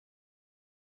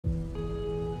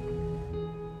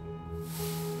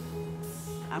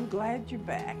I'm glad you're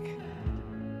back.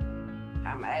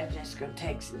 I imagine it's gonna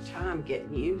take some time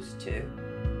getting used to.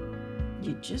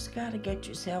 You just gotta get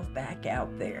yourself back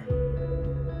out there.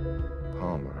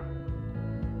 Palmer,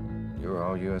 you were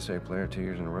All-USA player 2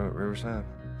 years in a row at Riverside?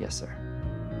 Yes, sir.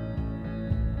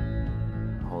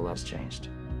 A whole lot's changed.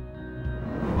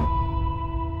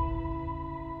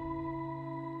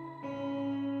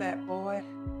 That boy,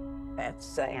 that's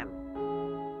Sam.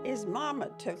 His mama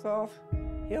took off.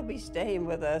 He'll be staying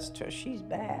with us till she's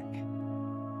back.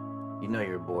 You know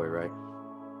you're a boy, right?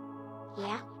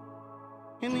 Yeah.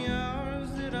 In the hours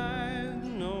that I've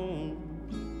known.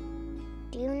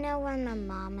 Do you know when my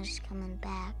mom is coming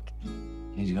back?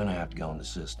 He's gonna have to go in the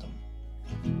system.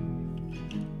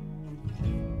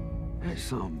 There's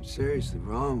something seriously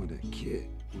wrong with that kid.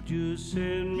 Would you set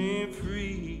me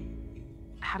free?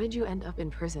 How did you end up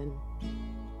in prison?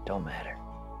 Don't matter.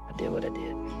 I did what I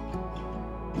did.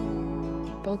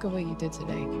 Look at what you did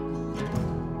today. And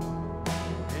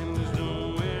there's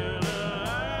nowhere to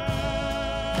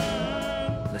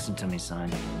hide. Listen to me,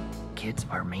 son. Kids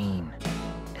are mean,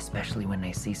 especially when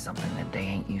they see something that they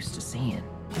ain't used to seeing.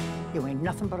 You ain't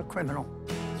nothing but a criminal.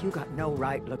 You got no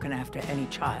right looking after any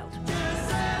child.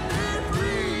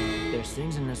 There's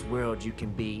things in this world you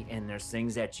can be, and there's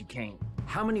things that you can't.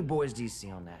 How many boys do you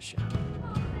see on that show?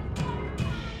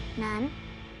 None.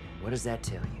 What does that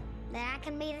tell you? That I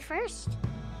can be the first.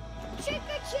 Trick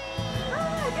or treat!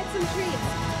 Ah, get some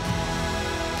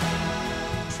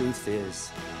treats. Truth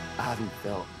is, I haven't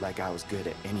felt like I was good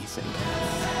at anything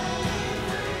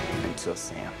until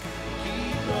Sam.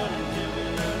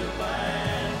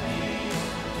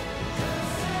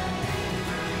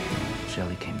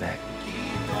 Shelly came back.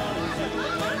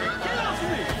 Get off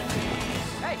me!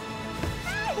 Hey!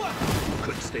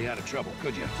 Couldn't stay out of trouble,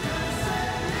 could you?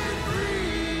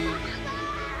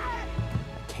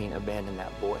 I can't abandon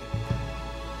that boy.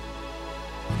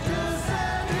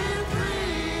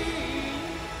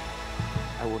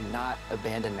 I will not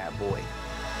abandon that boy.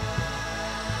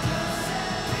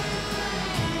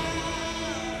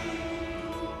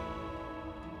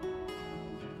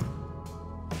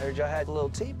 Heard y'all had a little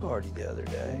tea party the other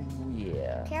day.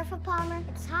 Yeah. Careful, Palmer.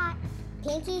 It's hot.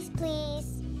 Pinkies,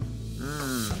 please.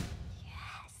 Mmm.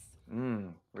 Yes.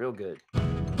 Mmm. Real good.